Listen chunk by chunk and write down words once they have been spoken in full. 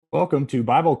Welcome to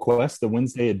Bible Quest, the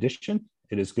Wednesday edition.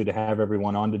 It is good to have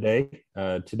everyone on today.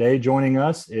 Today joining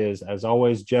us is, as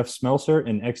always, Jeff Smelser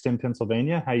in Exton,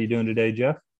 Pennsylvania. How you doing today,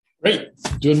 Jeff? Great.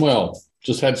 Doing well.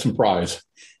 Just had some fries.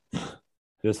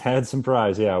 Just had some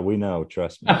fries. Yeah, we know.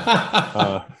 Trust me.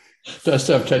 Does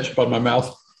have ketchup on my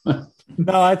mouth?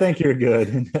 No, I think you're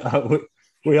good.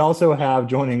 We also have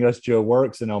joining us Joe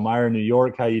Works in Elmira, New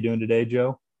York. How you doing today,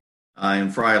 Joe? I am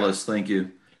fryless. Thank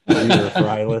you. You're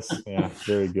fryless. Yeah,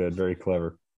 very good. Very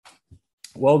clever.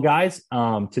 Well, guys,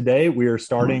 today we are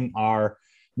starting our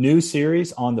new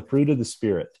series on the fruit of the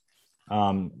Spirit.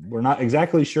 We're not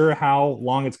exactly sure how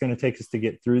long it's going to take us to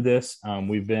get through this.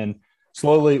 We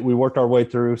worked our way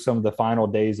through some of the final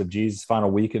days of Jesus, final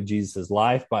week of Jesus's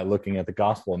life by looking at the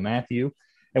Gospel of Matthew.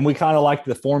 And we kind of liked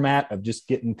the format of just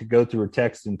getting to go through a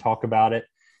text and talk about it.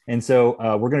 And so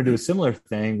we're going to do a similar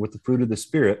thing with the fruit of the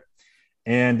Spirit.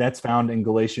 And that's found in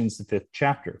Galatians, the 5th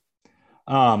chapter.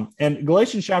 And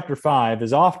Galatians chapter 5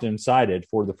 is often cited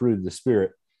for the fruit of the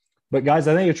Spirit. But guys,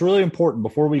 I think it's really important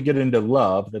before we get into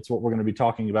love, that's what we're going to be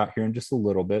talking about here in just a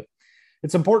little bit.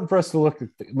 It's important for us to look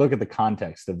at the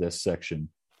context of this section.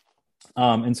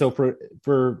 And so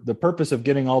for the purpose of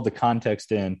getting all the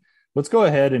context in, let's go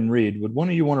ahead and read. Would one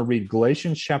of you want to read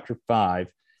Galatians chapter 5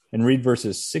 and read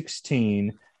verses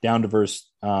 16 down to verse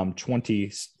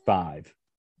 25?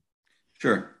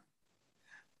 Sure.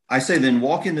 I say then,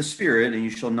 walk in the Spirit, and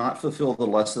you shall not fulfill the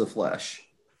lust of the flesh.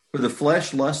 For the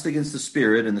flesh lusts against the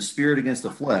Spirit, and the Spirit against the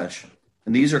flesh,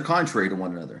 and these are contrary to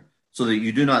one another, so that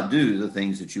you do not do the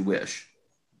things that you wish.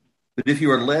 But if you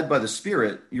are led by the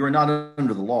Spirit, you are not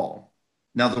under the law.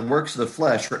 Now the works of the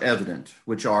flesh are evident,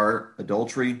 which are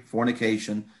adultery,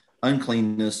 fornication,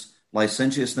 uncleanness,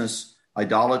 licentiousness,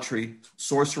 idolatry,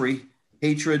 sorcery,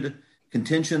 hatred,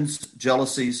 contentions,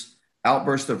 jealousies,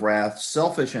 outbursts of wrath,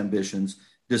 selfish ambitions,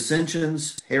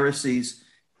 dissensions, heresies,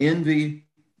 envy,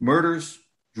 murders,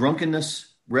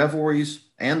 drunkenness, revelries,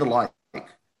 and the like,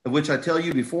 of which I tell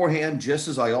you beforehand, just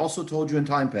as I also told you in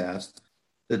time past,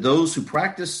 that those who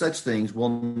practice such things will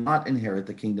not inherit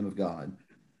the kingdom of God.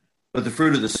 But the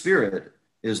fruit of the Spirit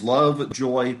is love,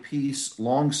 joy, peace,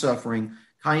 long-suffering,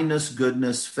 kindness,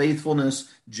 goodness,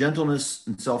 faithfulness, gentleness,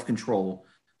 and self-control.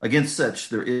 Against such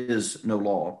there is no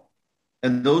law.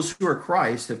 And those who are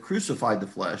Christ have crucified the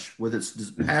flesh with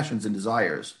its passions and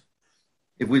desires.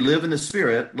 If we live in the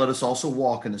Spirit, let us also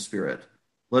walk in the Spirit.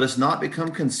 Let us not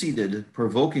become conceited,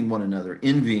 provoking one another,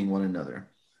 envying one another.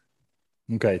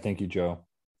 Okay, thank you, Joe.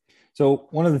 So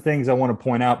one of the things I want to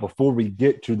point out before we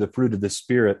get to the fruit of the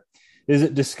Spirit is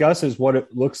it discusses what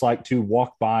it looks like to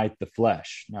walk by the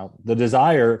flesh. Now, the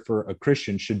desire for a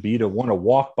Christian should be to want to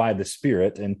walk by the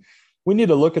Spirit. And we need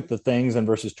to look at the things in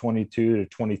verses 22 to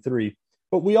 23.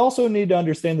 But we also need to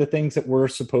understand the things that we're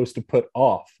supposed to put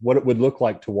off, what it would look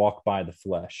like to walk by the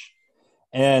flesh.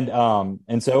 And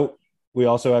so we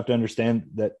also have to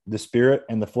understand that the Spirit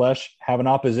and the flesh have an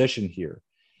opposition here.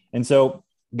 And so,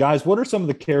 guys, what are some of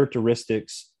the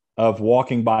characteristics of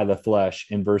walking by the flesh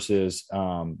in verses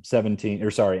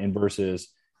in verses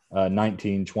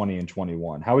 19, 20, and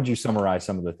 21? How would you summarize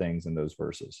some of the things in those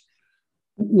verses?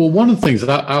 Well, one of the things that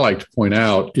I like to point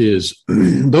out is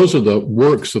those are the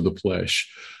works of the flesh.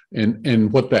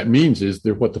 And what that means is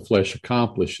they're what the flesh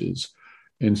accomplishes.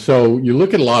 And so you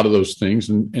look at a lot of those things,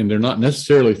 and they're not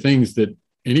necessarily things that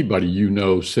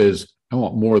anybody says, I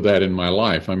want more of that in my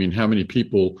life. I mean, how many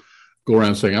people go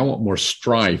around saying, I want more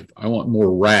strife, I want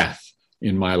more wrath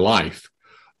in my life.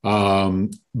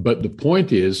 But the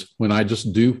point is, when I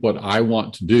just do what I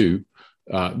want to do,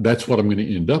 that's what I'm going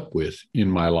to end up with in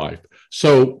my life.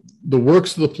 So the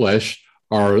works of the flesh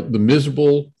are the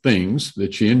miserable things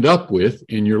that you end up with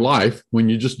in your life when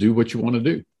you just do what you want to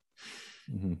do.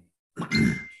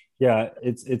 Mm-hmm. Yeah,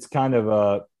 it's kind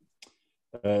of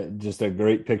just a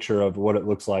great picture of what it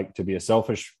looks like to be a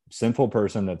selfish, sinful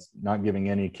person that's not giving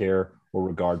any care or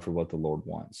regard for what the Lord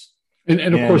wants. And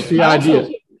of course, the idea.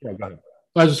 Yeah, go ahead.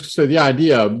 I was just going to say the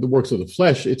idea of the works of the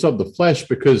flesh. It's of the flesh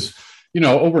because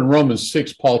over in Romans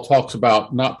 6, Paul talks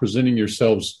about not presenting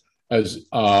yourselves as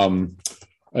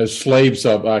slaves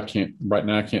of. I can't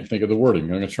think of the wording. I'm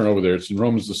going to turn over there. It's in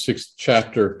Romans the 6th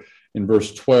chapter in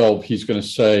verse 12. He's going to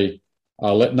say,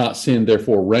 "Let not sin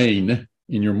therefore reign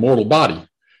in your mortal body,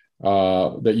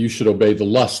 that you should obey the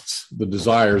lusts, the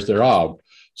desires thereof."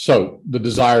 So the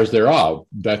desires thereof,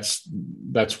 that's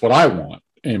what I want,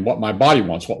 and what my body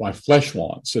wants, what my flesh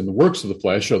wants, and the works of the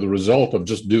flesh are the result of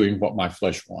just doing what my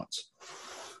flesh wants.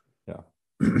 Yeah,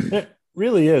 it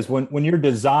really is. When your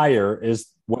desire is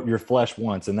what your flesh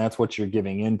wants, and that's what you're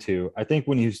giving into. I think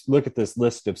when you look at this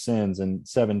list of sins in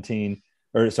 19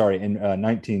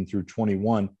 through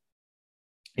 21,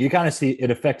 you kind of see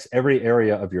it affects every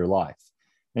area of your life.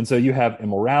 And so you have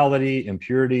immorality,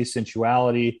 impurity,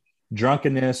 sensuality,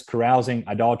 drunkenness, carousing,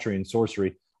 idolatry, and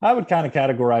sorcery. I would kind of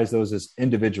categorize those as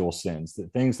individual sins, the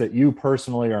things that you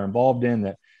personally are involved in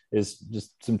that is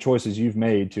just some choices you've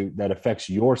made to that affects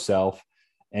yourself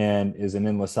and is an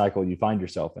endless cycle you find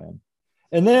yourself in.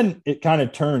 And then it kind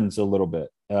of turns a little bit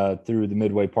through the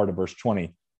midway part of verse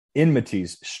 20.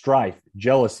 Enmities, strife,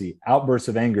 jealousy, outbursts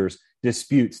of angers,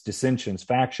 disputes, dissensions,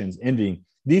 factions, envying.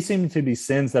 These seem to be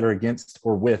sins that are against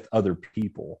or with other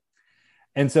people.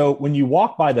 And so when you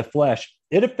walk by the flesh,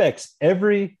 it affects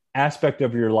every aspect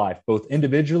of your life, both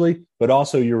individually, but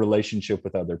also your relationship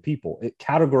with other people. It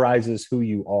categorizes who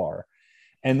you are.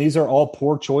 And these are all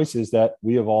poor choices that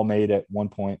we have all made at one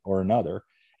point or another.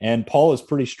 And Paul is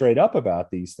pretty straight up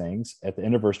about these things at the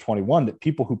end of verse 21, that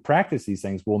people who practice these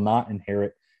things will not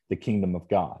inherit the kingdom of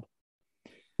God.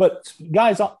 But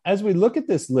guys, as we look at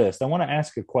this list, I want to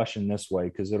ask a question this way,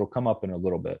 because it'll come up in a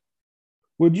little bit.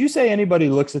 Would you say anybody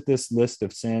looks at this list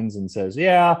of sins and says,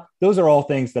 yeah, those are all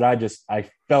things that I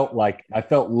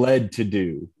felt led to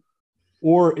do?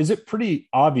 Or is it pretty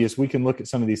obvious we can look at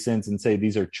some of these sins and say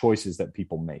these are choices that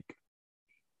people make?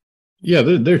 Yeah,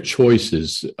 they're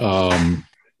choices. Some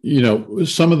of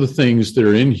the things that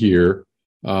are in here,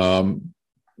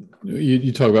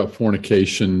 you talk about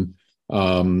fornication.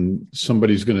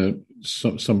 Somebody's going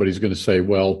to say,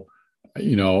 well,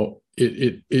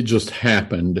 it just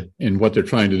happened, and what they're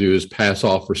trying to do is pass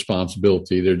off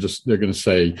responsibility. They're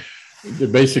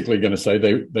basically going to say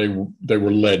they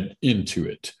were led into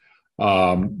it,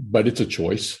 but it's a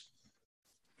choice.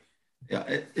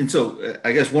 Yeah, and so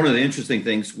I guess one of the interesting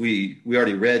things we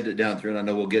already read down through, and I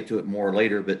know we'll get to it more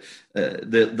later, but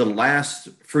the last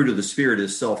fruit of the Spirit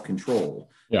is self-control.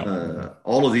 Yeah.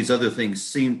 All of these other things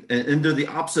seem, and they're the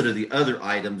opposite of the other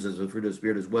items as a fruit of the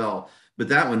Spirit as well. But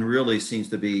that one really seems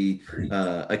to be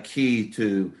a key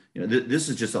to, this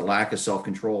is just a lack of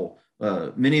self-control.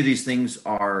 Many of these things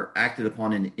are acted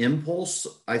upon in impulse,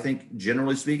 I think,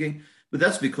 generally speaking, but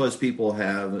that's because people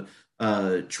have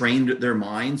trained their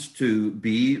minds to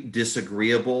be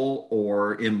disagreeable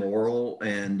or immoral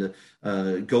and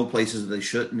go places that they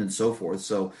shouldn't and so forth.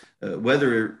 So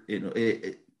whether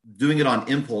doing it on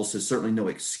impulse is certainly no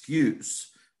excuse.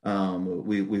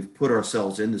 We've put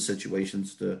ourselves into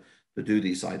situations to do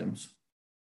these items.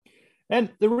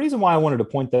 And the reason why I wanted to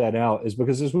point that out is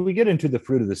because as we get into the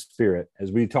fruit of the Spirit,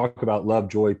 as we talk about love,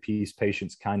 joy, peace,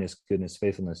 patience, kindness, goodness,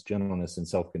 faithfulness, gentleness, and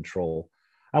self-control,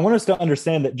 I want us to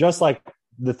understand that just like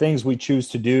the things we choose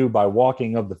to do by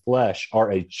walking of the flesh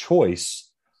are a choice,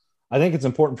 I think it's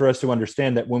important for us to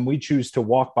understand that when we choose to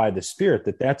walk by the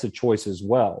Spirit, that's a choice as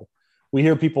well. We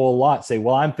hear people a lot say,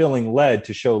 well, I'm feeling led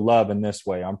to show love in this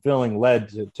way. I'm feeling led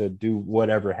to do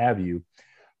whatever have you.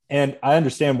 And I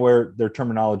understand where their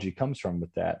terminology comes from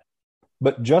with that.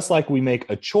 But just like we make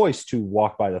a choice to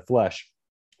walk by the flesh,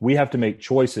 we have to make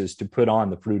choices to put on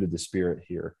the fruit of the Spirit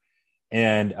here.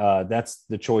 And that's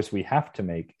the choice we have to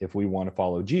make if we want to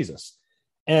follow Jesus.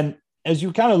 And as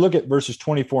you kind of look at verses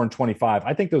 24 and 25,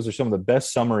 I think those are some of the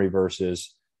best summary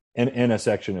verses in a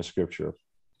section of Scripture.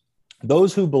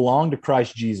 Those who belong to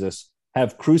Christ Jesus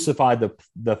have crucified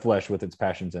the flesh with its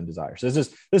passions and desires.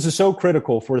 This is so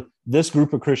critical for this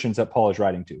group of Christians that Paul is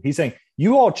writing to. He's saying,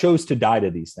 you all chose to die to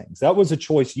these things. That was a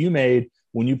choice you made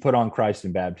when you put on Christ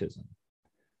in baptism.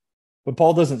 But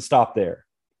Paul doesn't stop there.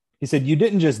 He said, you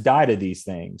didn't just die to these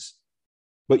things,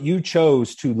 but you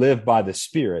chose to live by the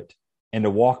Spirit and to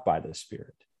walk by the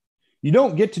Spirit. You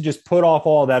don't get to just put off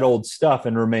all that old stuff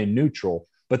and remain neutral,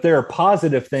 but there are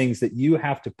positive things that you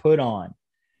have to put on.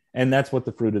 And that's what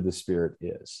the fruit of the Spirit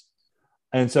is.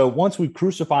 And so once we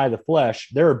crucify the flesh,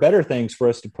 there are better things for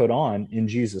us to put on in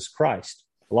Jesus Christ,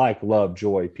 like love,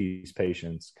 joy, peace,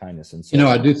 patience, kindness, and so on.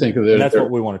 I do think of that. And that's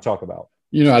what we want to talk about.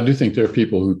 I do think there are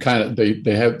people who kind of,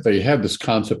 they have this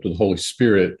concept of the Holy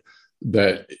Spirit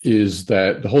that is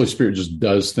that the Holy Spirit just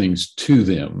does things to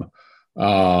them.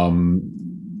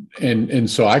 And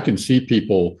so I can see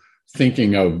people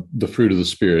thinking of the fruit of the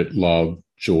Spirit, love,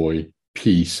 joy,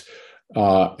 peace,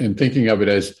 and thinking of it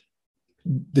as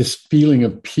this feeling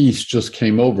of peace just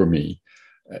came over me.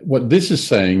 What this is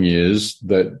saying is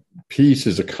that peace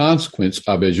is a consequence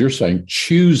of, as you're saying,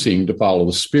 choosing to follow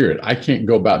the Spirit. I can't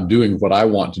go about doing what I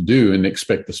want to do and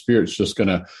expect the Spirit's just going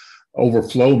to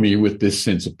overflow me with this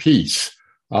sense of peace.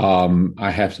 I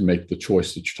have to make the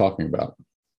choice that you're talking about.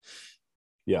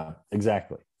 Yeah,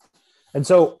 exactly. And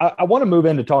so I want to move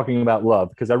into talking about love,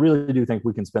 because I really do think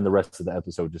we can spend the rest of the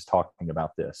episode just talking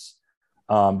about this.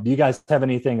 Do you guys have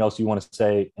anything else you want to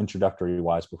say introductory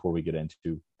wise before we get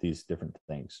into these different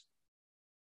things?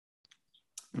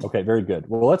 Okay, very good.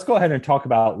 Well, let's go ahead and talk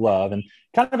about love. And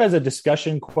kind of as a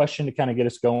discussion question to kind of get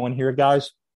us going here,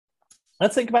 guys,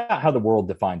 let's think about how the world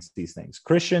defines these things.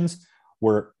 Christians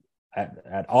were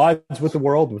at odds with the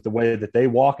world, with the way that they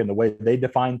walk and the way they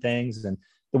define things. And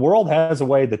the world has a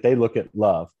way that they look at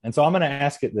love. And so I'm going to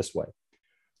ask it this way.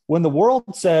 When the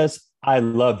world says, I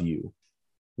love you,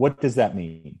 what does that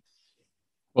mean?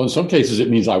 Well, in some cases, it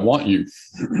means I want you.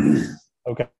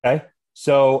 Okay.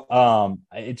 So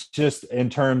it's just in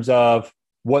terms of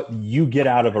what you get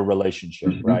out of a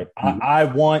relationship, right?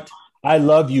 I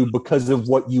love you because of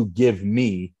what you give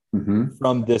me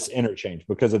from this interchange,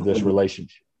 because of this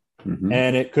relationship.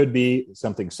 And it could be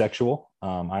something sexual.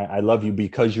 I love you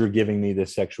because you're giving me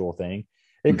this sexual thing.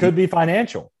 It could be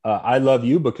financial. I love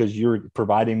you because you're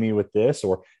providing me with this,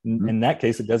 or in that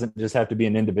case, it doesn't just have to be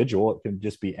an individual. It can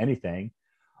just be anything,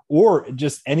 or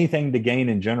just anything to gain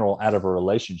in general out of a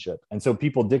relationship. And so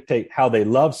people dictate how they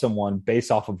love someone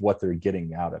based off of what they're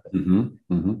getting out of it.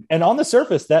 And on the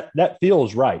surface, that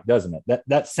feels right, doesn't it?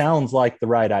 That sounds like the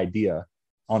right idea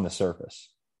on the surface.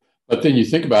 But then you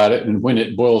think about it, and when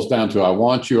it boils down to I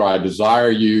want you, I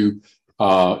desire you,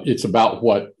 it's about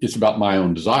my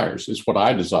own desires. It's what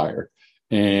I desire.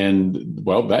 And,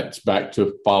 well, that's back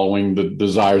to following the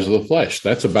desires of the flesh.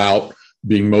 That's about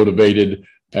being motivated,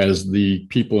 as the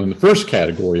people in the first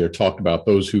category are talked about,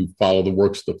 those who follow the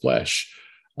works of the flesh.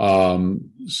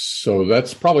 So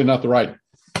that's probably not the right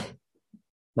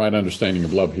understanding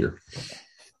of love here.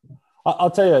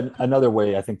 I'll tell you another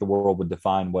way I think the world would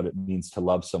define what it means to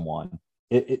love someone.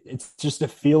 It's just a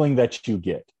feeling that you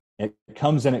get. It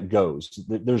comes and it goes.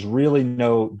 There's really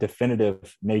no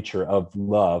definitive nature of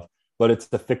love, but it's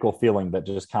the fickle feeling that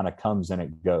just kind of comes and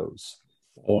it goes.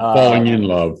 Falling in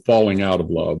love, falling out of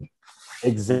love.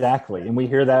 Exactly. And we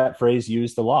hear that phrase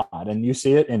used a lot, and you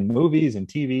see it in movies and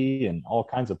TV and all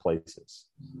kinds of places.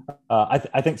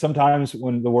 I think sometimes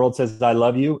when the world says, I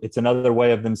love you, it's another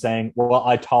way of them saying, well,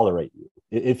 I tolerate you.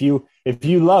 If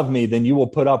you love me, then you will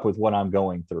put up with what I'm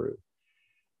going through,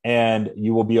 and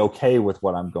you will be okay with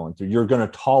what I'm going through. You're going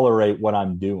to tolerate what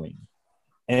I'm doing.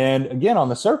 And again, on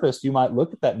the surface, you might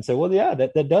look at that and say, well, yeah,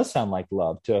 that does sound like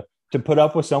love, to put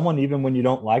up with someone even when you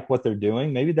don't like what they're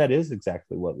doing. Maybe that is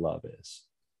exactly what love is.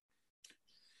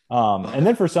 And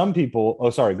then for some people,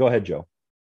 go ahead, Joe.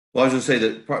 Well, I was going to say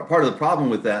that part of the problem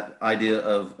with that idea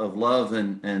of love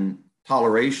and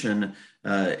toleration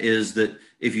is that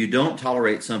if you don't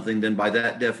tolerate something, then by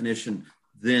that definition,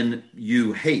 then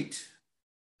you hate.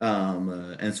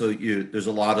 And so there's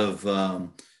a lot of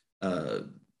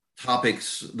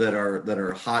topics that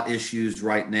are hot issues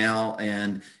right now,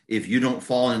 and if you don't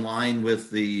fall in line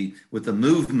with the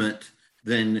movement,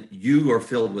 then you are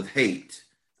filled with hate,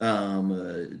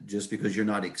 just because you're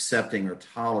not accepting or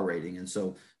tolerating. And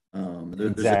so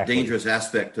there's a dangerous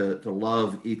aspect to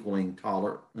love equaling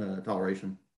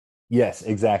toleration. Yes,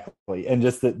 exactly. And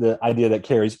just the idea that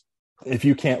carries, if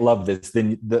you can't love this,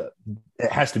 then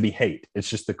it has to be hate. It's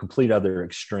just the complete other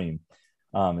extreme.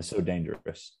 It's so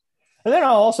dangerous. And then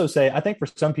I'll also say, I think for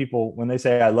some people, when they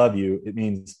say I love you, it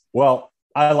means, well,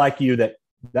 I like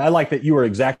that you are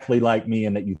exactly like me,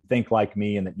 and that you think like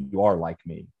me, and that you are like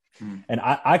me. And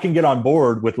I can get on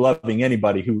board with loving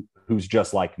anybody who's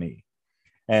just like me.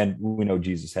 And we know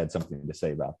Jesus had something to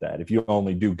say about that. If you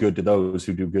only do good to those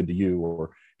who do good to you, or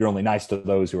you're only nice to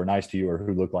those who are nice to you, or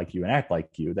who look like you and act like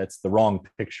you, that's the wrong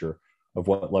picture of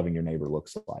what loving your neighbor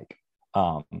looks like.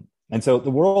 And so the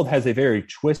world has a very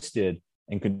twisted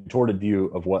and contorted view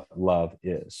of what love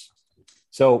is.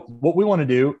 So what we want to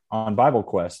do on Bible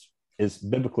Quest is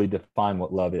biblically define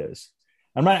what love is.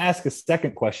 I'm going to ask a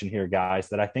second question here, guys,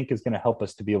 that I think is going to help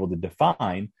us to be able to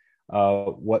define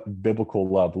what biblical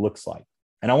love looks like.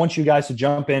 And I want you guys to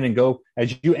jump in and go,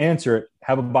 as you answer it,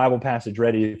 have a Bible passage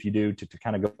ready if you do, to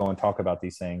kind of go and talk about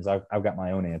these things. I've got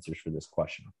my own answers for this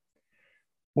question.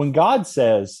 When God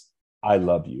says, I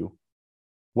love you,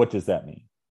 what does that mean?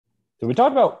 So we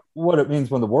talked about what it means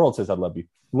when the world says, I love you.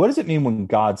 What does it mean when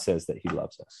God says that he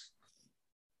loves us?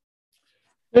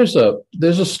 There's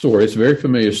a story. It's a very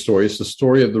familiar story. It's the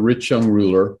story of the rich young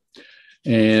ruler.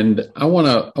 And I want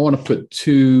to put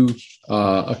two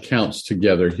accounts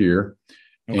together here.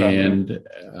 Okay. And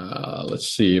let's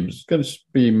see, it's going to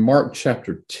be Mark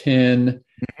chapter 10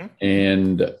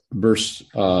 and verse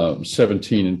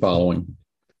 17 and following.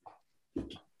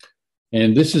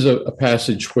 And this is a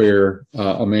passage where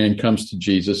a man comes to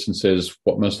Jesus and says,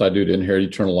 what must I do to inherit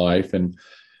eternal life? And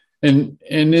then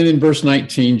in verse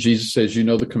 19, Jesus says, you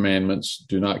know the commandments,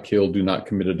 do not kill, do not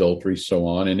commit adultery, so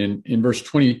on. And in verse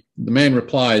 20, the man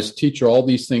replies, teacher, all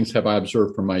these things have I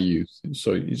observed from my youth. And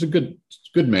so he's a good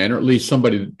man, or at least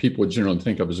somebody that people would generally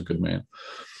think of as a good man.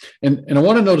 And I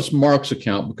want to notice Mark's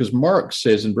account, because Mark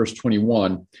says in verse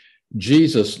 21,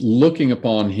 Jesus, looking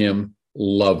upon him,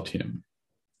 loved him.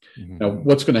 Mm-hmm. Now,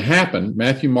 what's going to happen?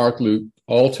 Matthew, Mark, Luke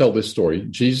all tell this story.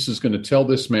 Jesus is going to tell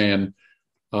this man,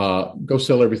 go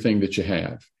sell everything that you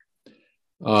have.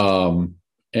 And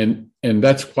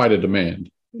that's quite a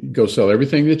demand. Go sell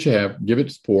everything that you have, give it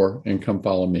to the poor, and come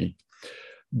follow me.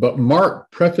 But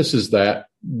Mark prefaces that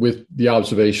with the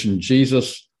observation,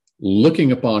 Jesus,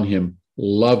 looking upon him,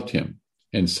 loved him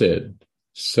and said,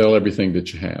 sell everything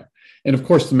that you have. And of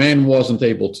course, the man wasn't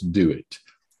able to do it.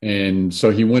 And so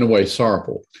he went away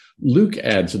sorrowful. Luke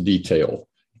adds a detail.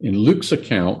 In Luke's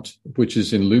account, which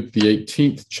is in Luke, the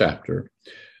 18th chapter,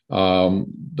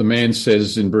 the man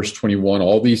says in verse 21,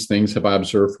 all these things have I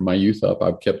observed from my youth up.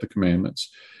 I've kept the commandments.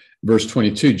 Verse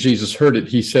 22, Jesus heard it.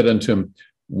 He said unto him,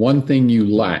 one thing you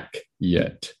lack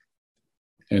yet.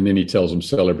 And then he tells him,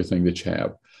 sell everything that you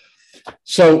have.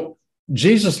 So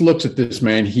Jesus looks at this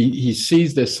man. He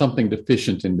sees there's something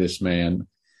deficient in this man.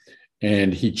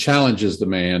 And he challenges the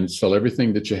man, sell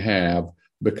everything that you have,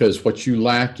 because what you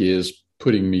lack is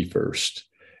putting me first.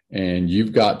 And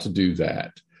you've got to do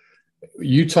that.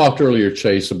 You talked earlier,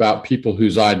 Chase, about people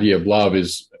whose idea of love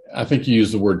is, I think you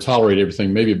used the word tolerate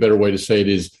everything. Maybe a better way to say it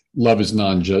is love is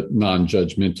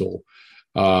non-judgmental.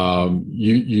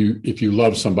 If you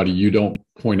love somebody, you don't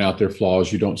point out their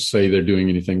flaws. You don't say they're doing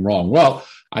anything wrong. Well,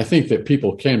 I think that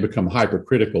people can become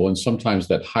hypercritical, and sometimes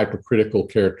that hypercritical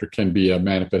character can be a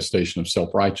manifestation of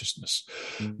self-righteousness.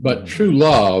 Mm-hmm. But true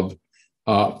love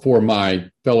for my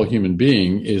fellow human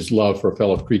being is love for a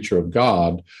fellow creature of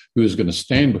God who is going to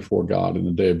stand before God in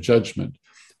the day of judgment.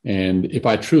 And if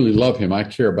I truly love him, I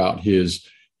care about his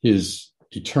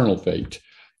eternal fate.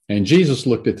 And Jesus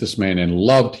looked at this man and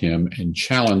loved him and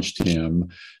challenged him,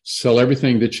 sell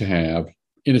everything that you have.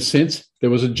 In a sense, there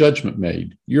was a judgment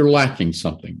made. You're lacking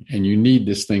something, and you need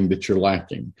this thing that you're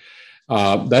lacking.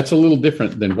 That's a little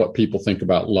different than what people think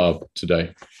about love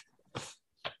today.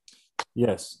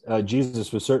 Yes,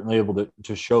 Jesus was certainly able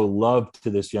to show love to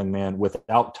this young man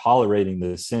without tolerating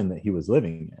the sin that he was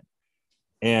living in.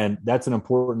 And that's an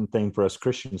important thing for us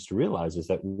Christians to realize, is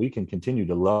that we can continue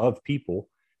to love people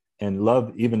and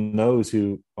love even those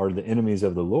who are the enemies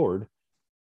of the Lord,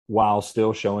 while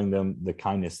still showing them the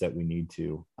kindness that we need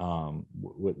to,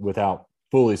 without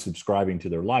fully subscribing to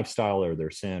their lifestyle or their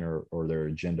sin or their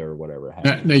agenda or whatever.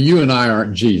 Now, you and I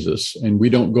aren't Jesus, and we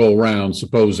don't go around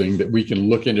supposing that we can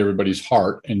look into everybody's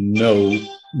heart and know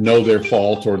their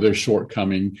fault or their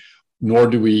shortcoming, nor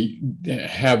do we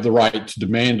have the right to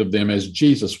demand of them as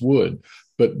Jesus would.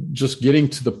 But just getting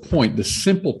to the point, the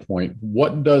simple point,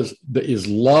 is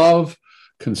love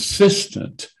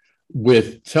consistent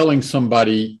with telling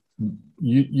somebody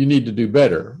you need to do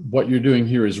better? What you're doing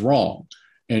here is wrong.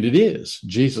 And it is.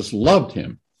 Jesus loved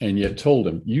him and yet told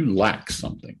him, you lack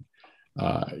something.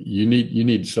 You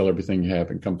need to sell everything you have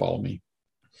and come follow me.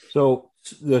 So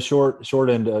the short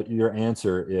end of your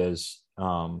answer is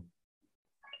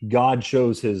God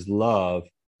shows his love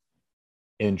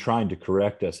in trying to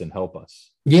correct us and help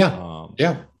us. Yeah.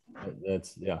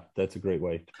 That's a great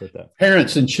way to put that.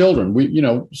 Parents and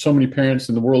children, so many parents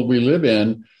in the world we live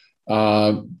in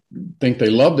think they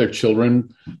love their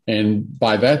children. And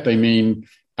by that, they mean,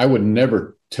 I would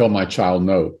never tell my child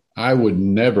no. I would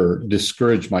never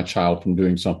discourage my child from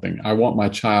doing something. I want my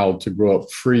child to grow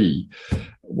up free.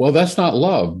 Well, that's not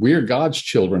love. We are God's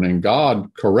children, and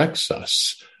God corrects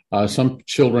us. Some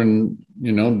children,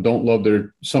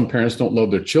 some parents don't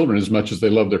love their children as much as they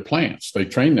love their plants. They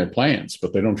train their plants,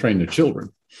 but they don't train their children.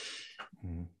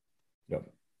 Mm-hmm. Yep.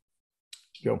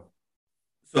 Go.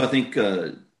 So I think,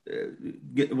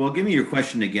 give me your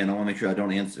question again. I want to make sure I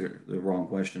don't answer the wrong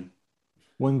question.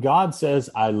 When God says,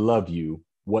 I love you,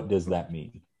 what does that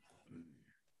mean?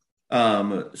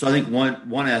 So I think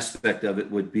one aspect of it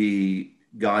would be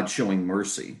God showing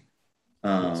mercy.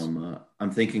 Yes. I'm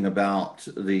thinking about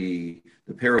the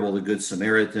parable of the Good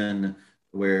Samaritan,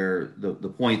 where the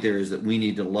point there is that we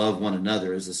need to love one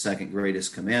another as the second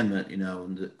greatest commandment,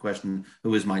 and the question,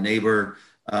 who is my neighbor?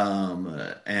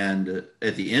 And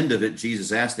at the end of it,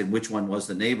 Jesus asked him, which one was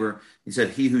the neighbor? He said,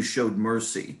 he who showed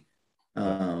mercy.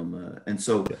 And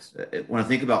so yes. When I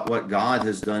think about what God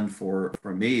has done for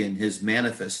me and his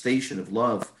manifestation of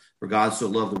love, for God so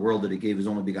loved the world that he gave his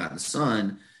only begotten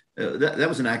son, that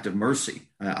was an act of mercy.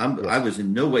 I was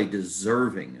in no way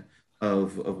deserving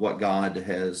of what God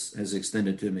has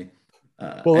extended to me.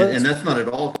 And that's not at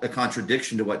all a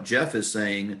contradiction to what Jeff is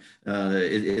saying.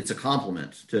 It's a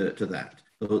compliment to that.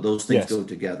 Those things go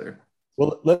together.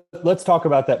 Well, let's talk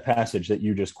about that passage that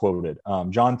you just quoted,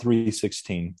 John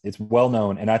 3:16. It's well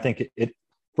known, and I think it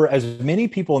for as many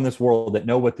people in this world that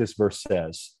know what this verse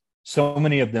says, So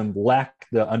many of them lack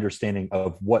the understanding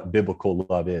of what biblical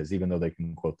love is, even though they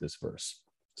can quote this verse.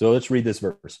 So let's read this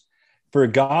verse. For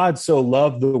God so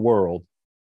loved the world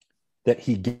that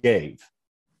he gave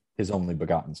his only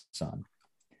begotten Son,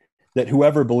 that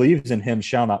whoever believes in him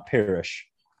shall not perish,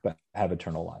 but have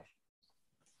eternal life.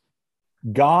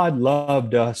 God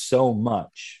loved us so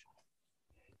much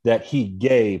that he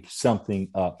gave something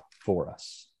up for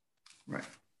us. Right.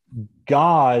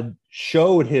 God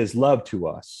showed his love to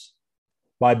us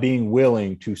by being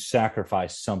willing to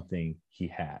sacrifice something he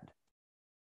had.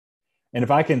 And if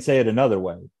I can say it another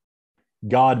way,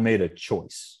 God made a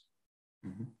choice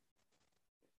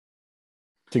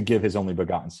to give his only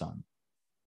begotten Son.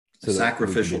 So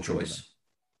sacrificial choice.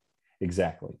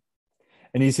 Exactly.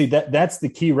 And you see, that's the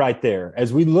key right there.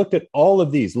 As we looked at all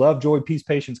of these, love, joy, peace,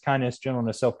 patience, kindness,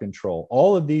 gentleness, self-control,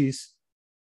 all of these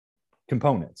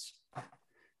components,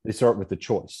 they start with the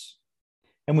choice.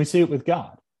 And we see it with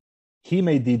God. He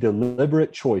made the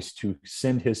deliberate choice to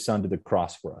send his Son to the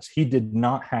cross for us. He did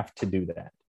not have to do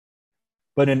that.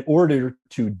 But in order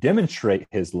to demonstrate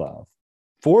his love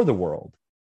for the world,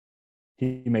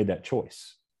 he made that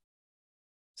choice.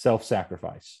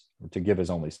 Self-sacrifice, or to give his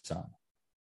only Son.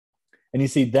 And you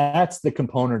see, that's the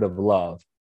component of love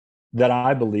that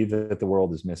I believe that the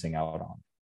world is missing out on,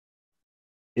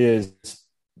 is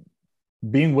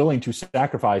being willing to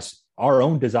sacrifice our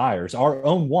own desires, our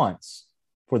own wants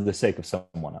for the sake of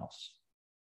someone else.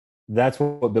 That's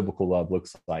what biblical love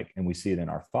looks like, and we see it in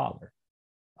our Father.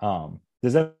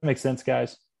 Does that make sense,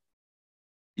 guys?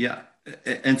 Yeah.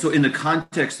 And so in the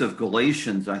context of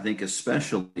Galatians, I think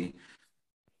especially,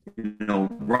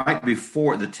 right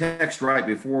before the text, right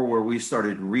before where we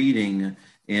started reading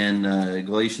in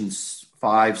Galatians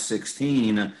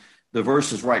 5:16, the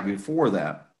verses right before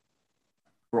that,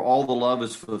 for all the law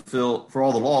is fulfilled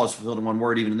in one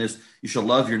word, even in this, you shall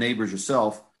love your neighbors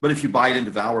yourself. But if you bite and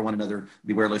devour one another,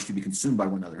 beware lest you be consumed by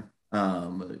one another.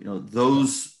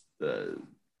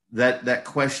 That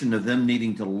question of them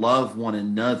needing to love one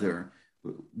another,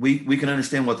 we can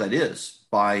understand what that is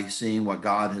by seeing what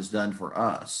God has done for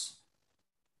us.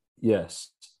 Yes.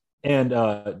 And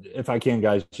if I can,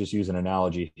 guys, just use an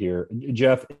analogy here.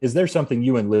 Jeff, is there something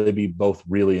you and Libby both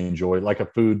really enjoy, like a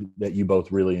food that you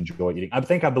both really enjoy eating?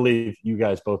 I believe you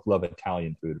guys both love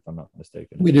Italian food, if I'm not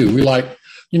mistaken. We do. We like,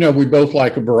 we both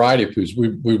like a variety of foods.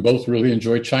 We both really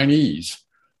enjoy Chinese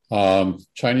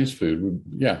food.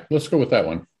 Let's go with that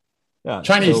one. Yeah,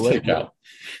 Chinese takeout.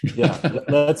 Yeah,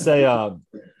 let's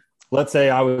say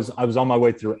I was on my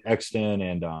way through Exton,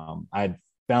 and I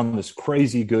found this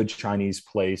crazy good Chinese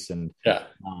place, and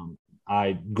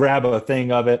I grab a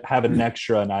thing of it, have an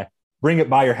extra, and I bring it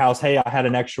by your house. Hey, I had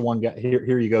an extra one.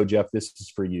 Here you go, Jeff. This is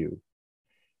for you.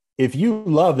 If you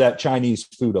love that Chinese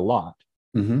food a lot,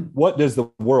 what does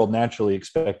the world naturally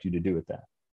expect you to do with that?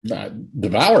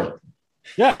 Devour it.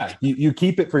 Yeah, you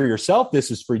keep it for yourself.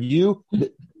 This is for you.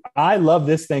 I love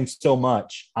this thing so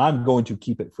much, I'm going to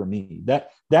keep it for me.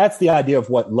 That's the idea of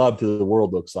what love to the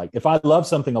world looks like. If I love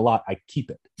something a lot, I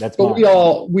keep it. That's but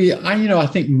I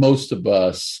think most of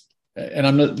us, and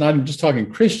I'm not just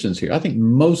talking Christians here, I think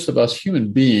most of us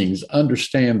human beings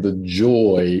understand the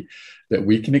joy that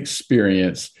we can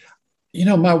experience.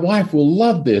 My wife will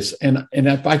love this, and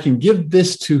if I can give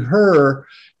this to her,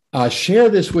 share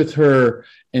this with her,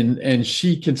 and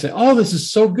she can say, "Oh, this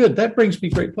is so good," that brings me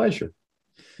great pleasure.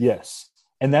 Yes.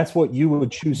 And that's what you would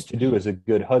choose to do as a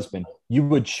good husband. You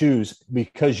would choose,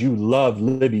 because you love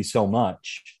Libby so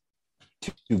much,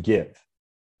 to give,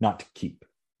 not to keep.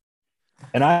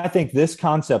 And I think this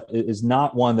concept is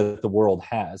not one that the world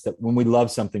has, that when we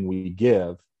love something, we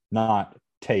give, not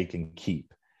take and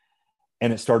keep.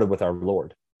 And it started with our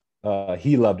Lord.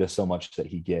 He loved us so much that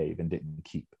he gave and didn't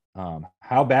keep.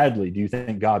 How badly do you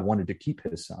think God wanted to keep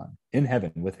his Son in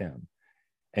heaven with him,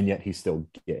 and yet he still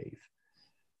gave?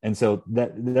 And so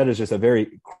that is just a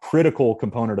very critical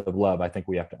component of love I think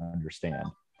we have to understand,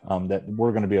 that we're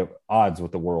going to be at odds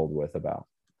with the world about.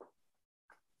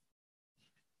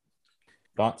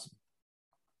 Thoughts?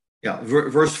 Yeah,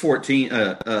 verse 13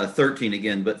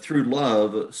 again, but through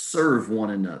love, serve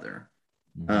one another.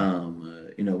 We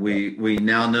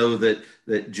now know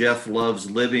that Jeff loves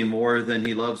Libby more than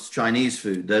he loves Chinese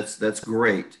food. That's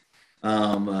great.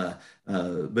 But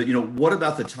what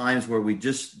about the times where we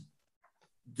just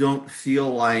don't feel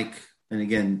like, and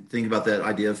again, think about that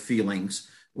idea of feelings,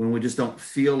 when we just don't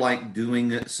feel like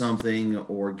doing something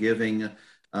or giving,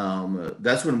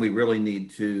 that's when we really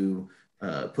need to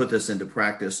put this into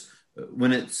practice.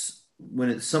 When it's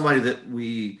somebody that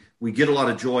we get a lot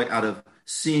of joy out of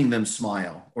seeing them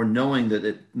smile or knowing that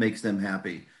it makes them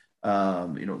happy.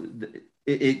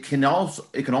 it can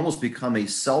almost become a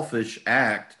selfish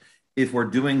act if we're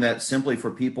doing that simply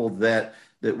for people that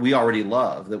we already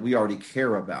love, that we already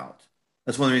care about.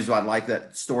 That's one of the reasons why I like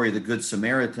that story of the Good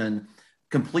Samaritan.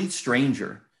 Complete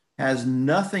stranger, has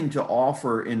nothing to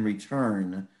offer in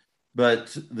return,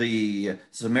 but the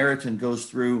Samaritan goes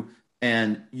through,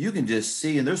 and you can just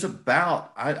see, and there's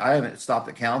about, I haven't stopped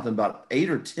to count them, about 8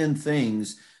 or 10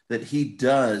 things that he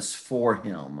does for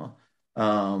him.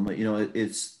 And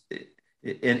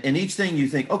each thing you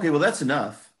think, okay, well, that's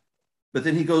enough. But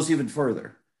then he goes even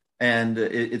further. And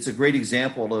it's a great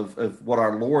example of what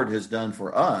our Lord has done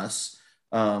for us,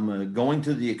 going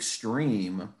to the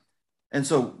extreme. And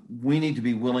so we need to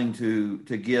be willing to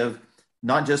give,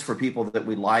 not just for people that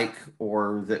we like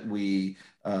or that we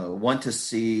want to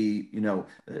see,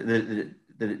 that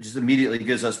it just immediately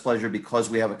gives us pleasure because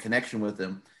we have a connection with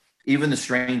them. Even the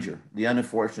stranger, the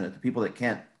unfortunate, the people that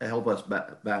can't help us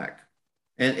back,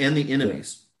 and the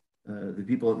enemies, the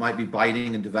people that might be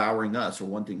biting and devouring us or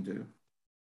wanting to.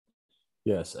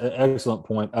 Yes, excellent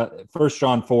point. 1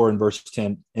 John 4 and verse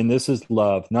 10, and this is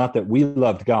love, not that we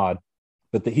loved God,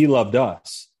 but that he loved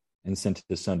us and sent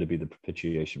his son to be the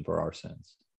propitiation for our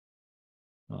sins.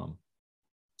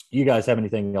 You guys have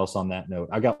anything else on that note?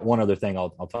 I got one other thing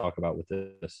I'll talk about with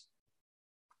this.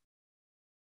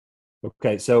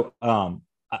 Okay, so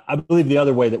I believe the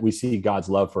other way that we see God's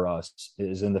love for us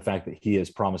is in the fact that he has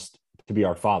promised to be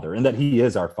our father, and that he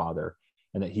is our father,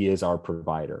 and that he is our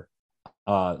provider.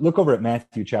 Look over at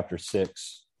Matthew chapter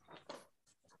 6.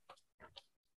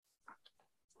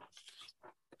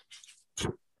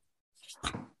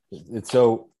 It's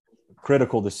so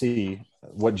critical to see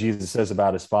what Jesus says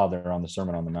about his father on the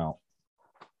Sermon on the Mount,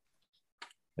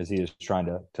 as he is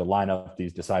trying to line up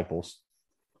these disciples.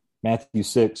 Matthew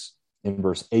 6 in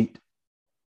verse 8.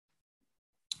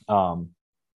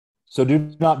 So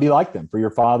do not be like them, for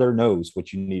your Father knows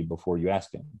what you need before you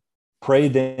ask him. Pray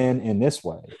then in this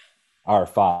way: Our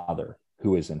Father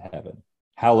who is in heaven,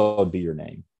 hallowed be your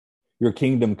name. Your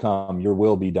kingdom come, your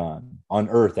will be done, on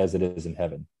earth as it is in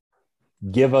heaven.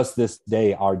 Give us this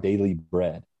day our daily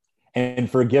bread, and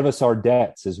forgive us our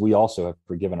debts as we also have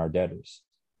forgiven our debtors.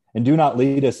 And do not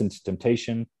lead us into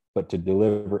temptation, but to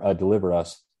deliver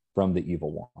us from the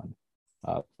evil one.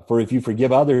 For if you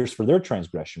forgive others for their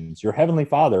transgressions, your heavenly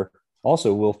Father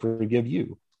also will forgive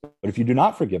you. But if you do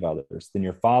not forgive others, then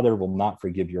your Father will not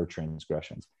forgive your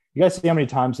transgressions. You guys see how many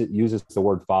times it uses the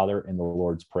word Father in the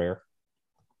Lord's Prayer?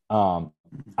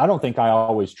 I don't think I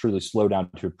always truly slow down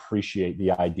to appreciate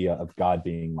the idea of God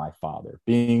being my Father,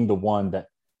 being the one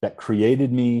that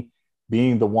created me,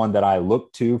 being the one that I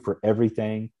look to for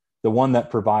everything, the one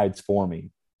that provides for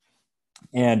me.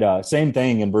 And same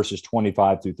thing in verses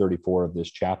 25 through 34 of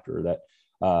this chapter, that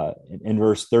in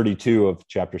verse 32 of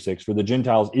chapter 6, for the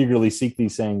Gentiles eagerly seek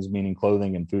these things, meaning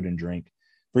clothing and food and drink.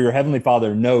 For your heavenly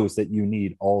Father knows that you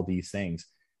need all these things.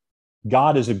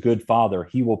 God is a good Father.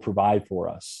 He will provide for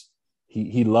us.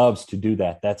 He loves to do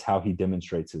that. That's how he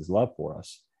demonstrates his love for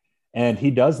us. And he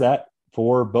does that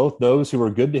for both those who are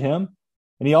good to him,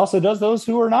 and he also does those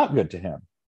who are not good to him.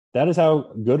 That is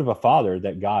how good of a Father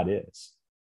that God is.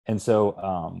 And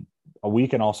so we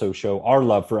can also show our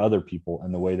love for other people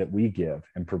in the way that we give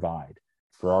and provide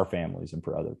for our families and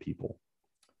for other people.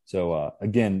 So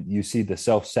again, you see the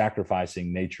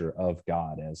self-sacrificing nature of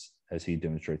God as he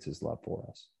demonstrates his love for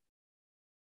us.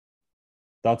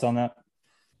 Thoughts on that?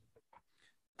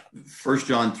 1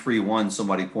 John 3:1,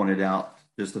 somebody pointed out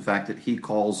just the fact that he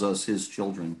calls us his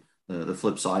children, the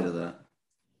flip side of that.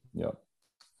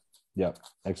 Yep.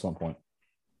 Excellent point.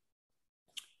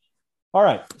 All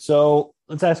right. So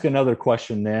let's ask another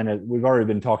question then. We've already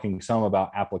been talking some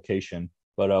about application,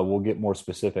 but we'll get more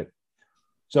specific.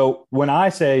 So when I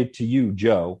say to you,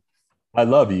 Joe, I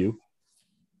love you,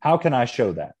 how can I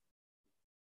show that?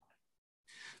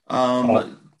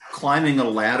 Climbing a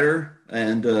ladder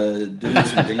and doing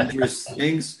some dangerous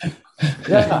things.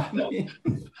 Yeah.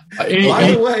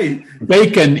 By the way,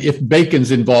 bacon. If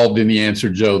bacon's involved in the answer,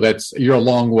 Joe, you're a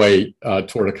long way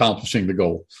toward accomplishing the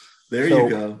goal. There you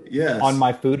go. Yes. On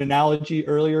my food analogy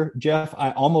earlier, Jeff,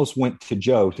 I almost went to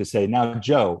Joe to say, now,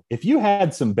 Joe, if you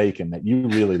had some bacon that you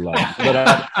really love,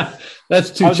 but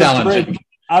that's too challenging.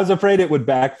 I was afraid it would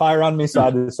backfire on me, so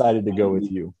I decided to go with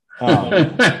you.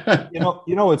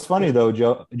 It's funny though,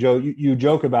 Joe, you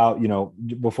joke about,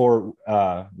 before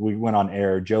we went on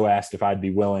air, Joe asked if I'd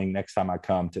be willing next time I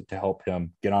come to help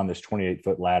him get on this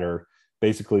 28-foot ladder,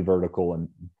 basically vertical, and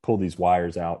pull these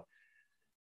wires out.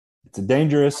 It's a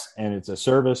dangerous and it's a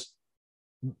service.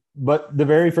 But the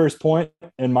very first point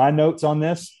in my notes on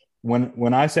this,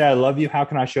 when I say I love you, how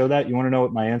can I show that? You want to know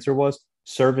what my answer was?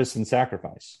 Service and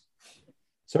sacrifice.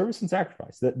 Service and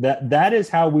sacrifice. That is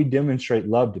how we demonstrate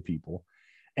love to people.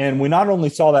 And we not only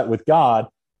saw that with God,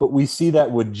 but we see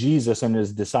that with Jesus and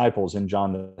his disciples in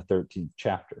John the 13th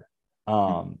chapter.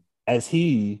 As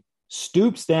he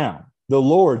stoops down, the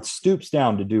Lord stoops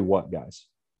down to do what, guys?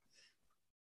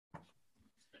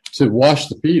 To wash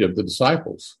the feet of the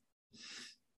disciples.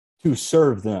 To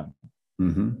serve them.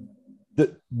 Mm-hmm.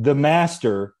 The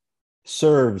master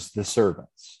serves the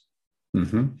servants.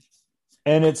 Mm-hmm.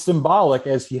 And it's symbolic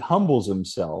as he humbles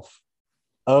himself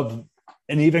of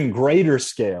an even greater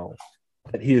scale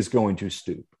that he is going to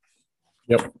stoop.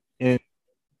 Yep. In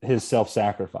his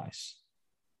self-sacrifice.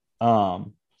 But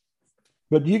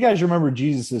do you guys remember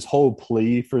Jesus' whole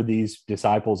plea for these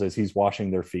disciples as he's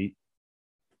washing their feet?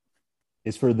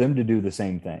 Is for them to do the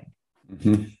same thing.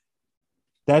 Mm-hmm.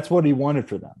 That's what he wanted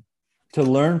for them, to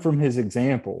learn from his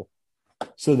example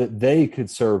so that they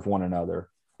could serve one another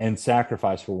and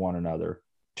sacrifice for one another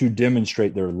to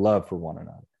demonstrate their love for one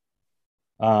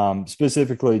another.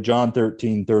 Specifically, John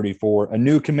 13:34, a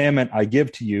new commandment I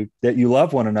give to you, that you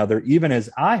love one another, even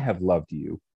as I have loved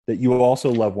you, that you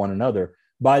also love one another.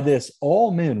 By this,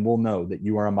 all men will know that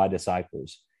you are my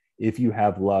disciples, if you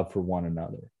have love for one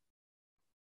another.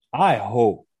 I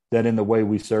hope that in the way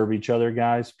we serve each other,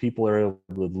 guys, people are able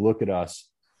to look at us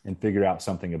and figure out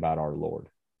something about our Lord,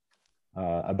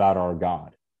 about our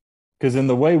God. Because in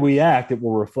the way we act, it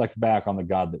will reflect back on the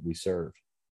God that we serve.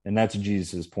 And that's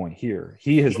Jesus' point here.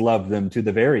 He has loved them to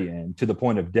the very end, to the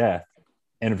point of death.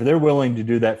 And if they're willing to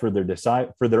do that for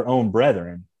their own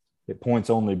brethren, it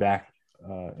points only back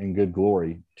in good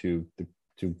glory to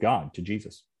God, to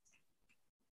Jesus.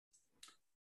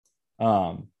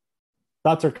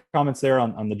 Thoughts or comments there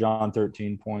on the John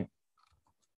 13 point?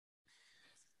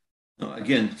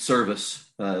 Again,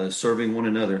 service, serving one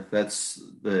another. That's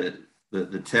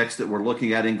the text that we're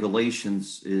looking at in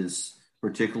Galatians is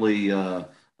particularly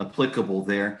applicable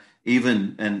there.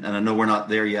 Even, and I know we're not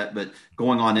there yet, but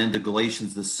going on into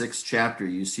Galatians, the 6th chapter,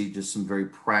 you see just some very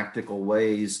practical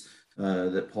ways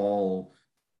that Paul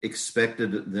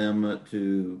expected them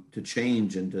to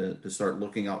change and to start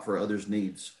looking out for others'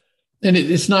 needs. And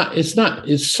it's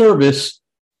service,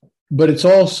 but it's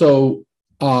also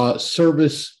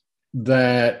service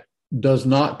that does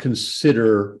not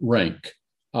consider rank.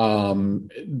 A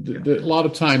lot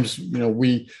of times,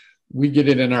 we get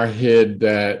it in our head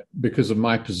that because of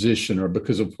my position or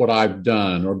because of what I've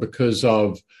done or because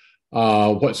of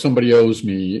what somebody owes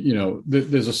me,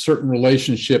 there's a certain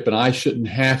relationship and I shouldn't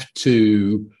have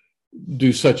to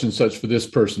do such and such for this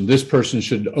person. This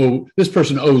person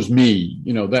owes me,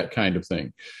 that kind of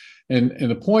thing. And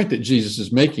the point that Jesus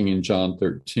is making in John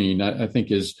 13, I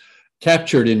think is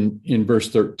captured in verse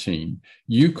 13.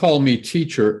 You call me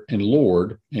teacher and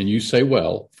Lord, and you say,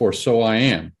 well, for so I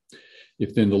am.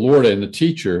 If then the Lord and the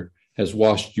teacher has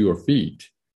washed your feet,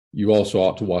 you also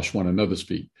ought to wash one another's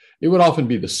feet. It would often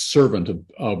be the servant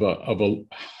of a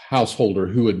householder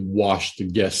who would wash the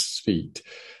guest's feet.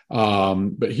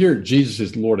 But here, Jesus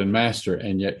is Lord and Master,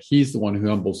 and yet he's the one who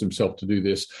humbles himself to do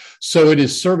this. So it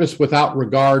is service without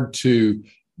regard to,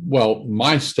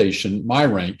 my station, my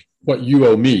rank, what you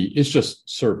owe me. It's just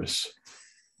service.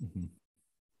 Mm-hmm.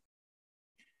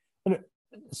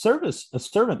 A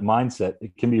servant mindset,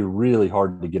 it can be really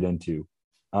hard to get into,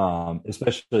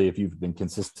 especially if you've been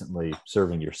consistently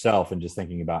serving yourself and just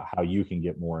thinking about how you can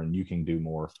get more and you can do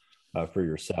more for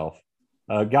yourself.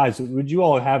 Guys, would you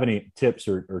all have any tips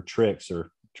or tricks,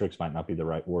 or tricks might not be the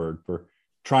right word, for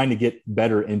trying to get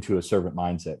better into a servant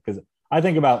mindset? Because I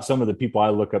think about some of the people I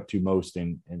look up to most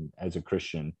in as a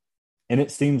Christian, and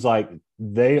it seems like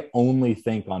they only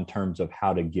think on terms of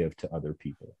how to give to other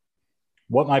people.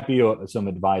 What might be some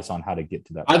advice on how to get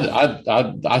to that?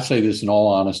 I say this in all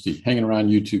honesty, hanging around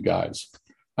you two guys.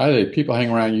 People hang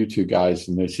around you two guys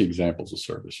and they see examples of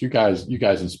service. You guys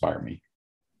inspire me.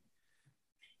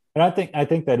 And I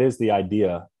think that is the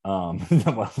idea.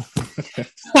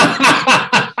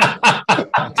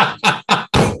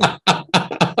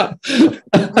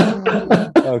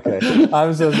 Okay,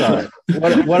 I'm so sorry.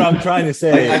 What I'm trying to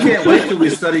say, I can't wait till we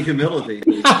study humility.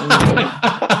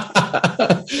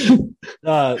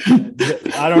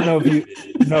 I don't know if you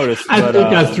noticed. I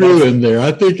think I threw in there.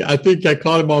 I think I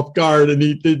caught him off guard, and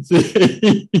he did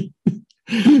say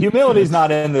humility is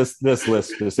not in this list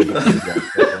specifically.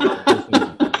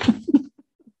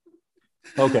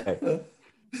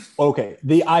 Okay.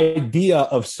 The idea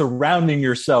of surrounding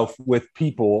yourself with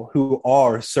people who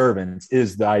are servants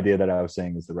is the idea that I was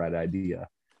saying is the right idea.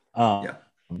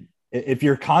 If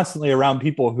you're constantly around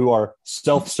people who are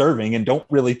self-serving and don't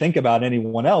really think about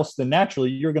anyone else, then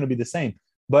naturally you're going to be the same.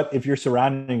 But if you're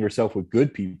surrounding yourself with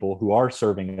good people who are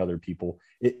serving other people,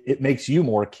 it makes you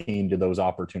more keen to those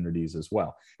opportunities as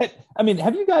well. I mean,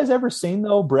 have you guys ever seen,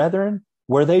 though, brethren,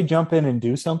 where they jump in and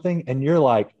do something and you're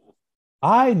like,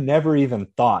 I never even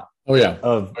thought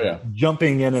of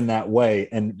jumping in that way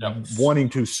and wanting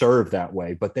to serve that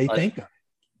way, but they think of it.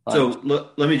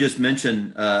 So let me just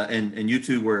mention, and you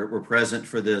two were present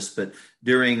for this, but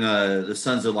during the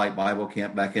Sons of Light Bible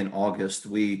Camp back in August,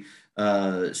 we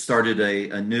started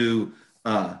a new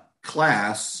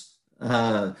class.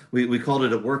 We called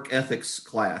it a work ethics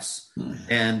class,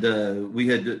 and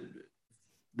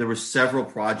there were several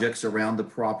projects around the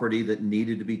property that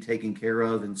needed to be taken care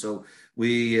of, and so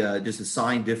we just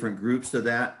assigned different groups to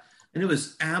that, and it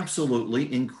was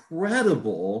absolutely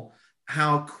incredible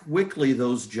how quickly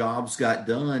those jobs got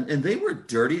done. And they were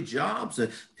dirty jobs,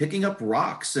 picking up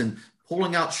rocks and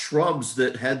pulling out shrubs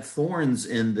that had thorns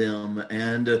in them,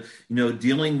 and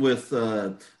dealing with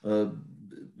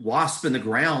wasp in the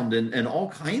ground and all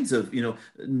kinds of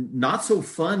not so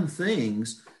fun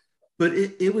things. But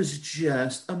it was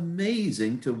just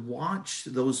amazing to watch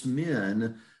those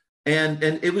men. And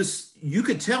it was, you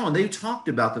could tell, and they talked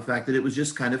about the fact that it was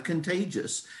just kind of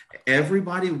contagious.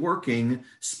 Everybody working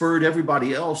spurred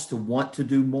everybody else to want to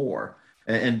do more.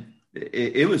 And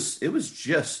it was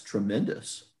just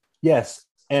tremendous. Yes.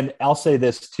 And I'll say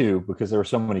this too, because there were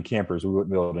so many campers, we wouldn't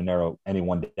be able to narrow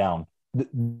anyone down.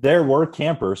 There were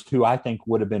campers who I think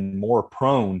would have been more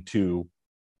prone to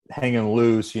hanging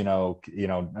loose,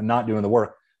 not doing the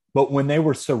work. But when they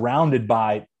were surrounded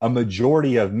by a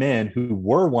majority of men who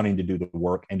were wanting to do the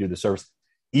work and do the service,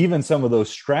 even some of those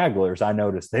stragglers, I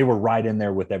noticed they were right in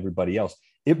there with everybody else.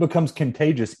 It becomes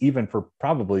contagious even for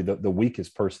probably the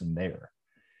weakest person there.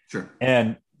 Sure.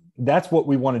 And that's what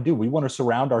we want to do. We want to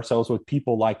surround ourselves with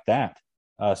people like that,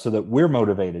 so that we're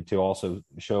motivated to also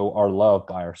show our love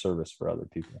by our service for other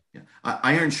people. Yeah.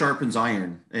 Iron sharpens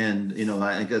iron. And,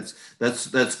 I think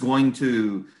that's going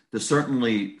to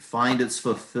certainly find its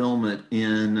fulfillment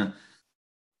in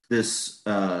this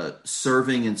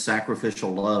serving and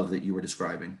sacrificial love that you were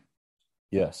describing.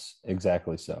 Yes,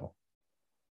 exactly so.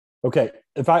 Okay,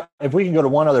 if we can go to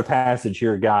one other passage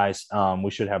here, guys,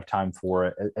 we should have time for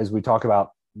it as we talk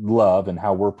about love and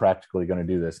how we're practically going to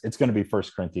do this. It's going to be 1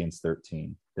 Corinthians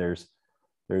 13. There's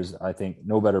I think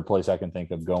no better place I can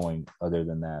think of going other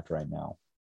than that right now.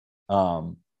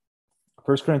 1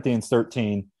 Corinthians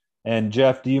 13. And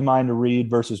Jeff, do you mind to read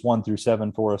verses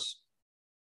 1-7 for us?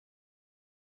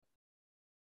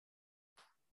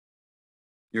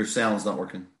 Your sound's not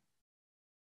working.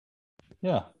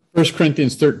 Yeah. 1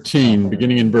 Corinthians 13,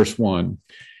 beginning in verse 1.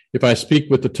 If I speak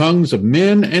with the tongues of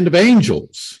men and of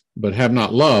angels, but have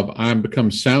not love, I am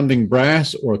become sounding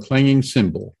brass or a clanging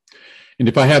cymbal. And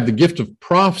if I have the gift of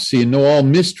prophecy and know all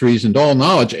mysteries and all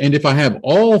knowledge, and if I have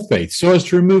all faith so as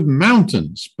to remove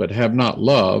mountains, but have not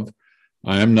love,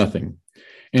 I am nothing.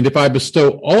 And if I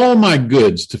bestow all my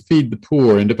goods to feed the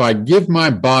poor, and if I give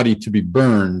my body to be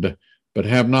burned, but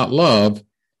have not love,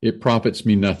 it profits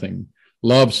me nothing.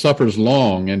 Love suffers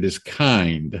long and is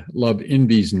kind. Love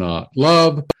envies not.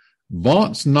 Love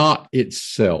vaunts not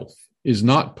itself, is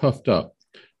not puffed up,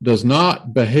 does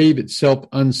not behave itself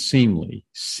unseemly,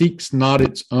 seeks not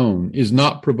its own, is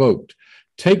not provoked,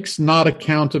 takes not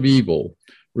account of evil,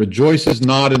 rejoices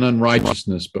not in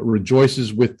unrighteousness, but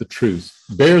rejoices with the truth,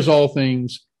 bears all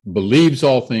things, believes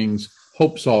all things,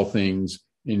 hopes all things,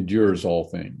 endures all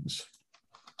things.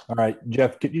 All right,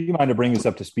 Jeff, could you mind to bring us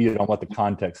up to speed on what the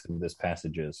context of this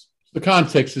passage is? The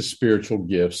context is spiritual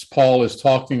gifts. Paul is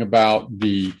talking about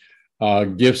the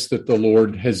gifts that the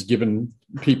Lord has given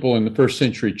people in the first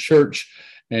century church,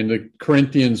 and the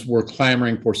Corinthians were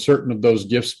clamoring for certain of those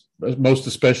gifts, most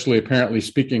especially apparently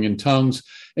speaking in tongues,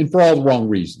 and for all the wrong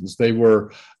reasons. They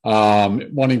were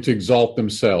wanting to exalt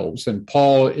themselves. And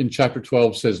Paul in chapter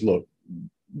 12 says, look,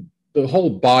 the whole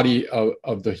body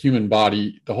of the human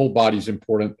body, the whole body is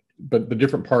important, but the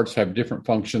different parts have different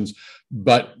functions,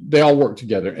 but they all work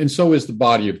together. And so is the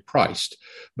body of Christ.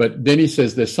 But then he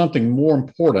says there's something more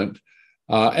important.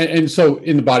 And so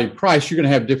in the body of Christ, you're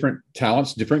going to have different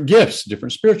talents, different gifts,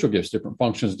 different spiritual gifts, different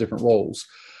functions, different roles.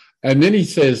 And then he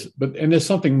says, and there's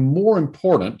something more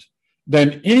important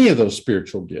than any of those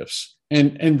spiritual gifts,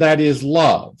 and that is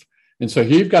love. And so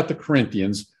here you've got the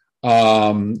Corinthians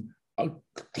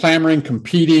clamoring,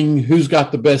 competing, who's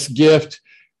got the best gift.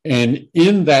 And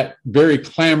in that very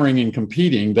clamoring and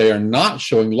competing, they are not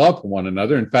showing love for one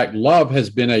another. In fact, love has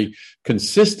been a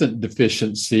consistent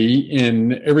deficiency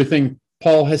in everything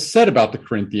Paul has said about the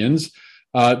Corinthians.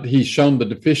 He's shown the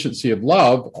deficiency of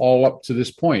love all up to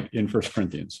this point in 1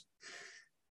 Corinthians.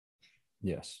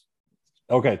 Yes.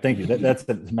 Okay, thank you.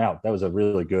 That was a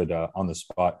really good on the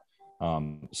spot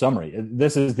summary.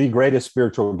 This is the greatest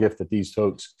spiritual gift that these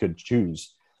folks could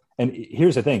choose. And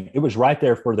here's the thing: it was right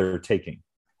there for their taking.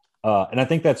 And I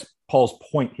think that's Paul's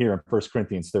point here in 1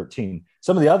 Corinthians 13.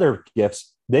 Some of the other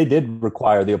gifts, they did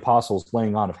require the apostles'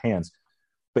 laying on of hands.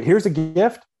 But here's a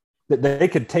gift that they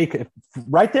could take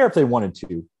right there if they wanted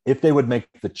to, if they would make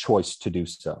the choice to do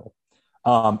so.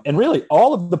 And really,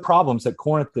 all of the problems that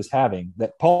Corinth is having,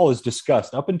 that Paul has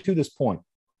discussed up until this point,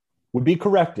 would be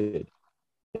corrected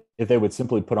if they would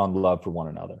simply put on love for one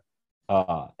another.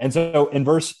 And so in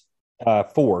verse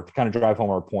 4, to kind of drive home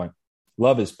our point,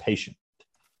 love is patient.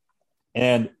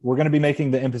 And we're going to be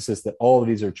making the emphasis that all of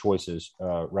these are choices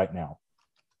right now.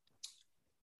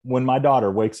 When my daughter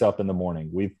wakes up in the morning,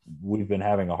 we've been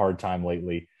having a hard time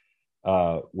lately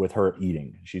with her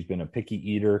eating. She's been a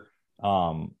picky eater. We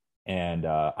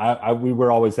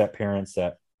were always that parents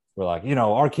that were like,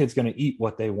 our kid's going to eat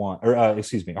what they want, or our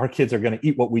kids are going to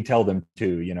eat what we tell them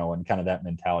to, and kind of that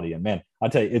mentality. And man, I'll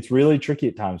tell you, it's really tricky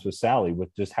at times with Sally,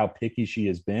 with just how picky she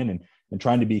has been and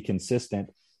trying to be consistent.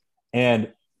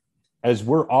 And as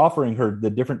we're offering her the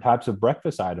different types of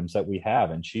breakfast items that we have,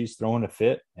 and she's throwing a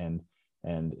fit and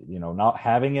not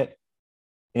having it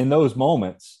in those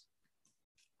moments,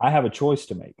 I have a choice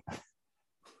to make.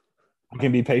 I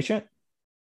can be patient,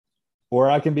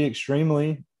 or I can be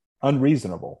extremely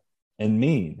unreasonable and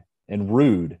mean and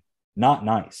rude, not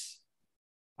nice.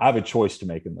 I have a choice to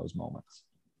make in those moments.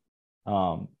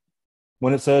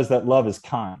 When it says that love is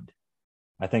kind,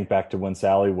 I think back to when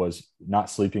Sally was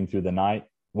not sleeping through the night,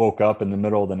 woke up in the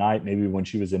middle of the night, maybe when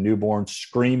she was a newborn,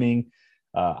 screaming,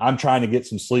 I'm trying to get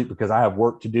some sleep because I have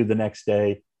work to do the next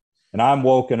day. And I'm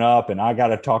woken up and I got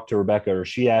to talk to Rebecca, or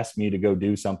she asked me to go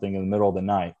do something in the middle of the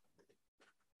night.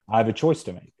 I have a choice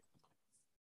to make.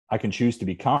 I can choose to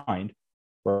be kind,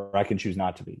 or I can choose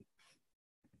not to be.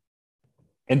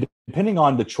 And depending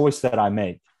on the choice that I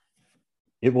make,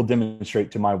 it will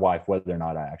demonstrate to my wife whether or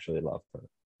not I actually love her,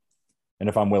 and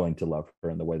if I'm willing to love her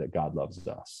in the way that God loves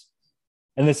us.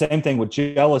 And the same thing with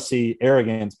jealousy,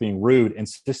 arrogance, being rude,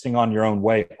 insisting on your own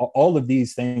way. All of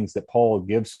these things that Paul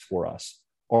gives for us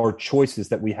are choices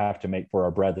that we have to make for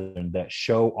our brethren that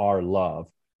show our love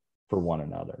for one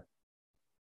another.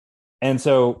 And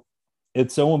so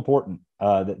it's so important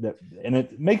and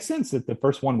it makes sense that the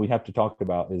first one we have to talk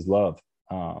about is love,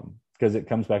 because it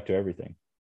comes back to everything.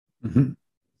 Mm-hmm.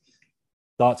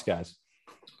 Thoughts, guys?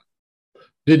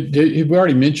 Did we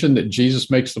already mention that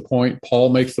Jesus makes the point, Paul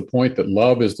makes the point that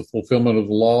love is the fulfillment of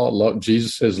the law?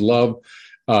 Jesus says love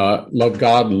God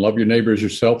and love your neighbor as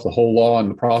yourself. The whole law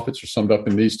and the prophets are summed up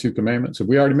in these two commandments. Have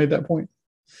we already made that point?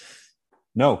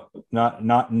 No,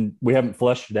 not. We haven't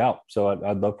fleshed it out. So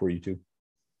I'd love for you to.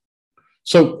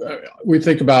 So we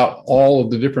think about all of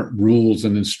the different rules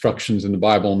and instructions in the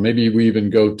Bible. And maybe we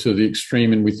even go to the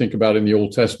extreme and we think about in the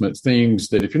Old Testament things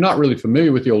that if you're not really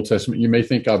familiar with the Old Testament, you may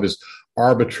think of as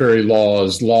arbitrary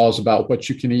laws about what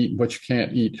you can eat and what you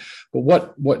can't eat.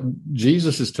 But what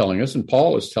Jesus is telling us and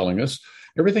Paul is telling us,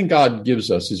 everything God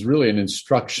gives us is really an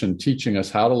instruction teaching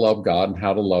us how to love God and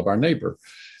how to love our neighbor.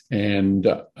 And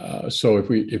so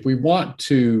if we want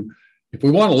to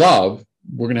love,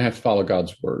 we're going to have to follow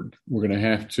God's word. We're going to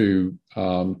have to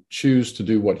choose to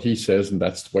do what he says, and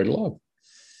that's the way to love.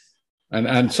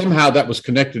 And somehow that was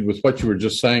connected with what you were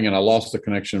just saying, and I lost the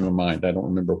connection in my mind. I don't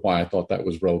remember why I thought that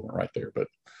was relevant right there. But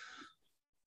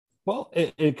well,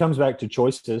 it comes back to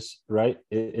choices, right?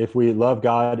 If we love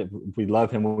God, if we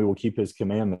love him, we will keep his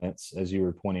commandments, as you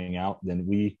were pointing out. Then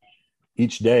we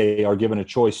each day are given a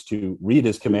choice to read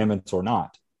his commandments or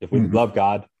not. If we love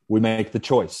God, we make the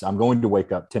choice. I'm going to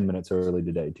wake up 10 minutes early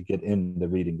today to get in the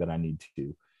reading that I need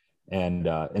to. And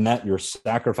in that you're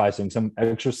sacrificing some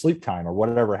extra sleep time or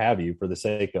whatever have you for the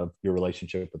sake of your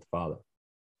relationship with the Father.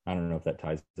 I don't know if that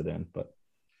ties it in, but.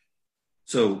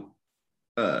 So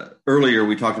earlier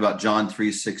we talked about John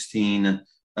 3:16,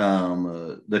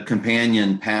 the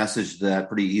companion passage that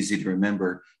pretty easy to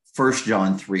remember, 1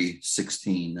 John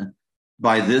 3:16.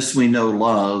 By this we know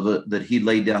love, that he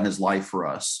laid down his life for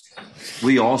us.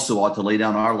 We also ought to lay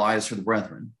down our lives for the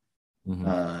brethren.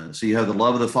 Mm-hmm. So you have the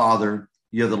love of the Father,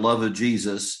 you have the love of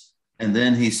Jesus, and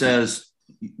then he says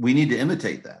we need to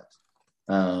imitate that.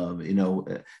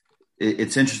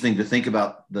 It's interesting to think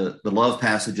about the love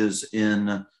passages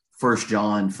in 1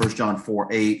 John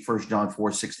 4:8, 1 John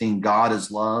 4:16. God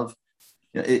is love.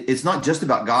 It's not just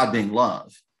about God being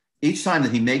love. Each time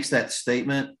that he makes that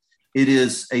statement, it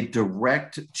is a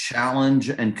direct challenge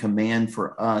and command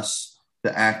for us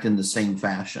to act in the same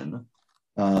fashion.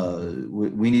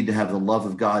 We need to have the love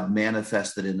of God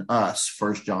manifested in us,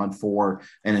 1 John 4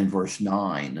 and in verse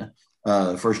 9.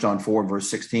 1 John 4, verse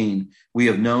 16, we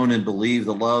have known and believed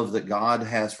the love that God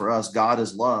has for us. God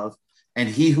is love, and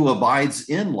he who abides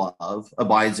in love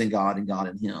abides in God and God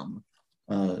in him.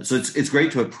 So it's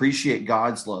great to appreciate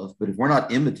God's love, but if we're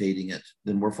not imitating it,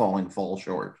 then we're fall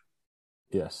short.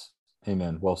 Yes.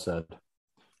 Amen. Well said.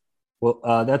 Well,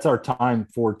 that's our time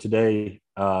for today.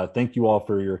 Thank you all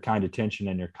for your kind attention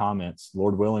and your comments.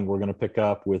 Lord willing, we're going to pick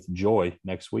up with joy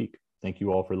next week. Thank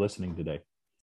you all for listening today.